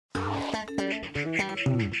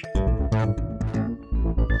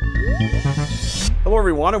Hello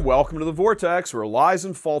everyone and welcome to the Vortex, where lies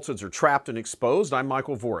and falsehoods are trapped and exposed. I'm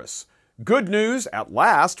Michael Voris. Good news at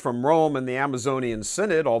last from Rome and the Amazonian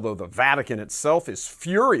Synod, although the Vatican itself is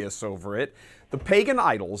furious over it. The pagan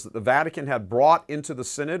idols that the Vatican had brought into the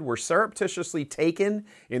Synod were surreptitiously taken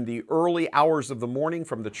in the early hours of the morning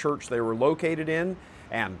from the church they were located in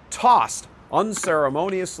and tossed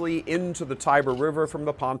unceremoniously into the Tiber River from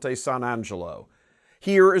the Ponte San Angelo.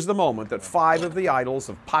 Here is the moment that 5 of the idols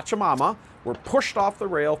of Pachamama were pushed off the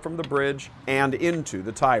rail from the bridge and into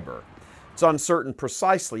the Tiber. It's uncertain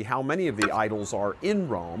precisely how many of the idols are in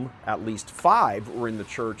Rome. At least 5 were in the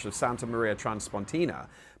church of Santa Maria Transpontina.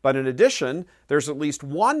 But in addition, there's at least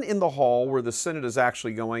 1 in the hall where the synod is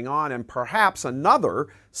actually going on, and perhaps another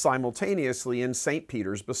simultaneously in St.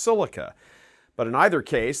 Peter's Basilica. But in either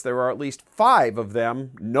case, there are at least 5 of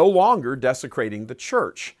them no longer desecrating the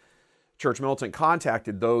church. Church Militant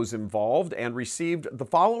contacted those involved and received the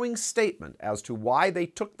following statement as to why they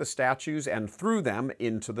took the statues and threw them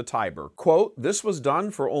into the Tiber. Quote, "This was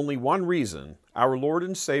done for only one reason. Our Lord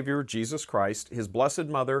and Savior, Jesus Christ, His Blessed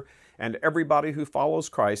Mother, and everybody who follows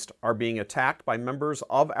Christ are being attacked by members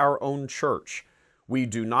of our own church. We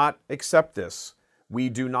do not accept this. We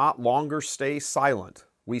do not longer stay silent.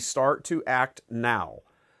 We start to act now.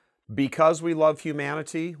 Because we love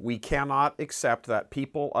humanity, we cannot accept that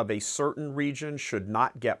people of a certain region should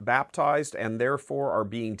not get baptized and therefore are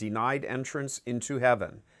being denied entrance into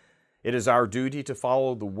heaven. It is our duty to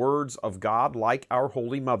follow the words of God like our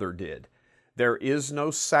Holy Mother did. There is no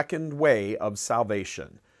second way of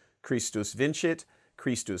salvation. Christus vincit,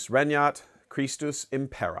 Christus regnat, Christus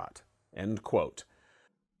imperat." End quote.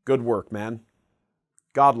 Good work, man.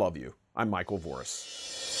 God love you. I'm Michael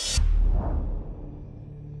Voris.